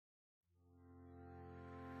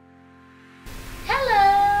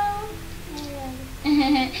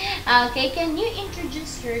Okay, can you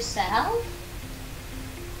introduce yourself?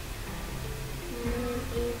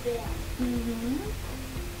 Mm-hmm.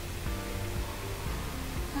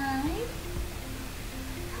 Hi.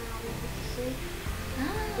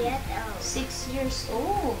 Ah, 6 years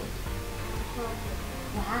old.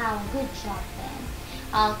 Wow, good job, Ben.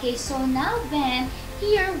 Okay, so now, Ben,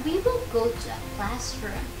 here we will go to a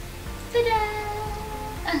classroom. Ta-da!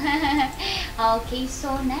 Okay,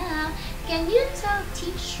 so now, can you tell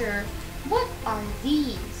teacher what are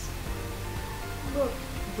these?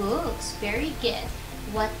 Books. Very good.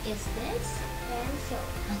 What is this? Pencil.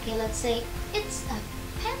 Okay, let's say it's a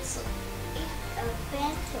pencil. It's a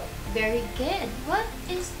pencil. Very good. What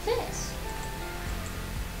is this?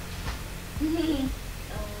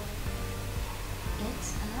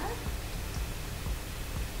 It's a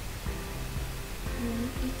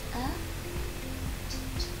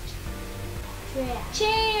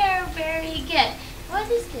chair. Very good. What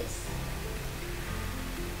is this?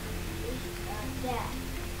 It's a desk.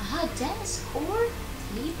 Desk or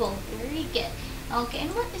table. Very good. Okay,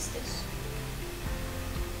 and what is this?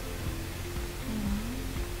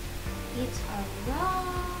 It's a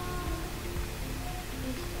rock.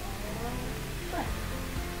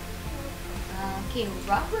 Okay,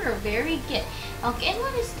 rubber. Very good. Okay, and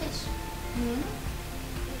what is this?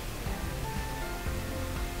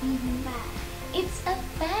 Bag. It's a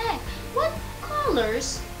bag. What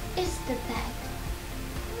colors is the bag?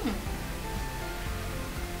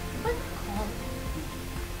 What color?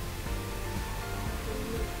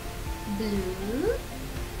 Blue.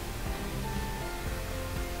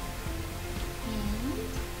 And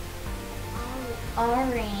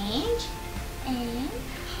orange. And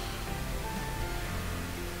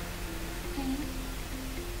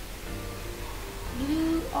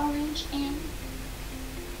blue, orange, and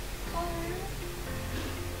color.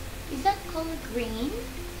 Is that color green?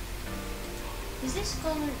 Is this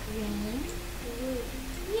color green? Blue.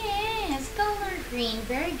 Yes, color green.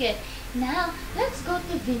 Very good. Now, let's go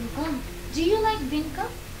to Vincom. Do you like Vincom?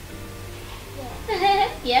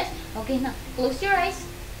 Yes. Yes? Okay, now, close your eyes.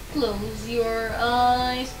 Close your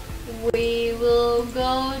eyes. We will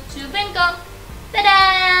go to Vincom. Ta-da!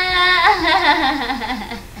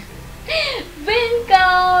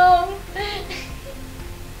 Vincom!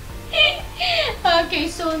 Okay,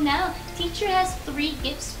 so now teacher has 3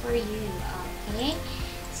 gifts for you. Okay,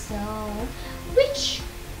 so which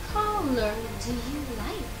color do you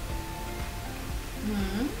like?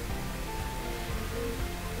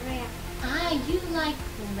 Red. You like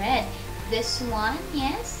red. This one,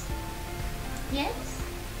 yes? Yes?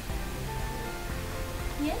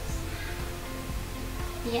 Yes?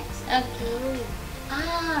 Yes? Okay.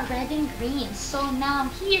 Red and green. So now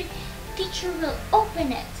here, teacher will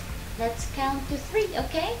open it. Let's count to 3,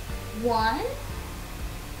 okay? 1,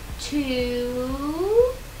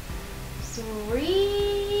 2,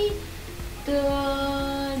 3.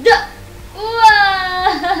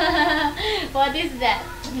 Wow! What is that?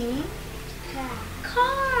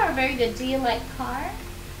 Car. Very good. Do you like car?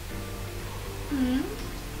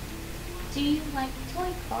 Do you like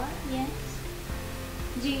toy car? Yes.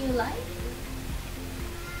 Do you like?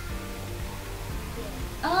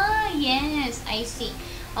 Yes, I see.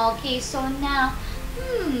 Okay, so now,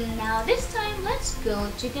 now this time let's go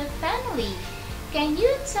to the family. Can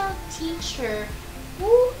you tell teacher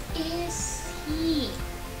who is he?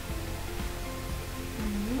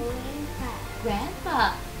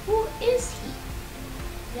 Grandpa. Who is he?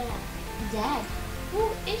 Dad. Who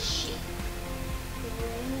is she?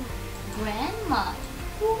 Grandma.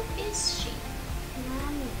 Who is she?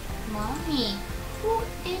 Mommy. Who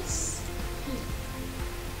is he?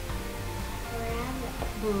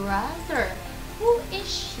 Brother. Who is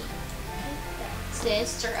she?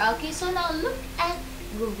 Sister. Okay, so now look at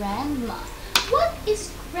grandma. What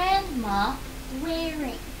is grandma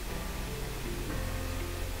wearing?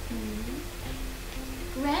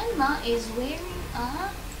 Grandma is wearing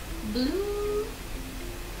a blue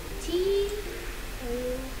T-shirt.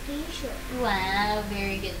 Wow,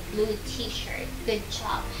 very good. Blue t-shirt. Good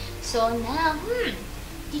job. So now,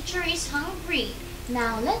 teacher is hungry.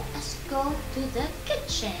 Now let us go to the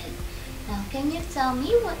kitchen. Now can you tell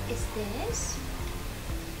me what is this?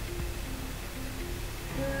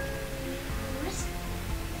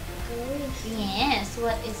 Yes,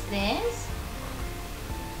 what is this?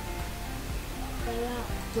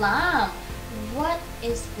 Plum. What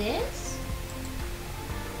is this?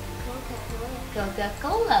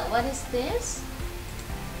 Coca-Cola. What is this?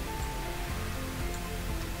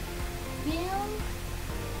 Milk.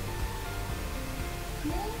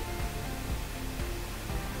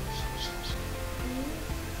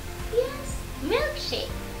 Yes, milkshake.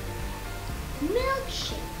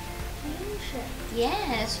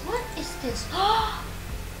 Yes, what is this?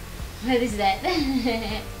 What is that?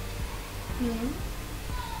 Hmm?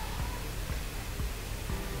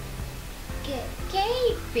 Good.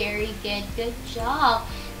 Okay, very good. Good job.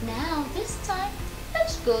 Now, this time,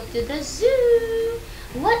 let's go to the zoo.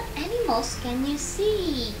 What animals can you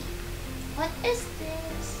see? What is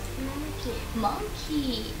this? Monkey.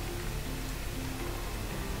 Monkey.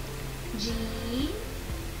 G.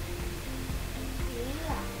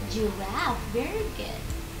 Gorilla. Giraffe. Very good.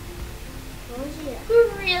 Gorilla.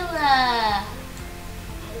 Gorilla.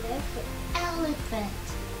 Elephant. Elephant.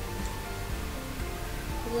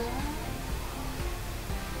 Lion.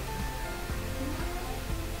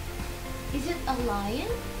 Is it a lion?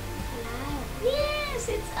 Lion. Yes,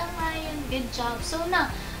 it's a lion. Good job. So now,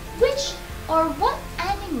 which or what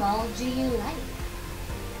animal do you like?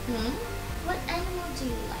 What animal do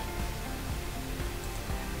you like?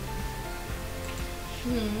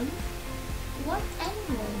 What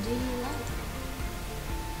animal do you like?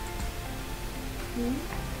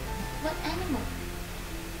 What animal?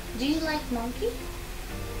 Do you like monkey?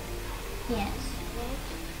 Yes.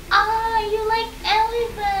 Ah, you like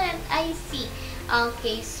elephant. I see.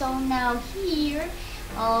 Okay, so now here.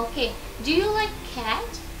 Okay, do you like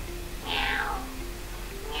cat? Meow.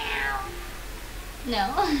 Meow.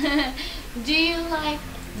 No. Do you like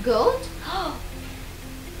goat?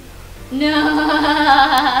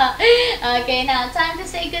 No. Okay, now time to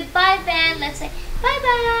say goodbye then. Let's say bye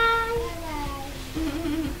bye. Bye.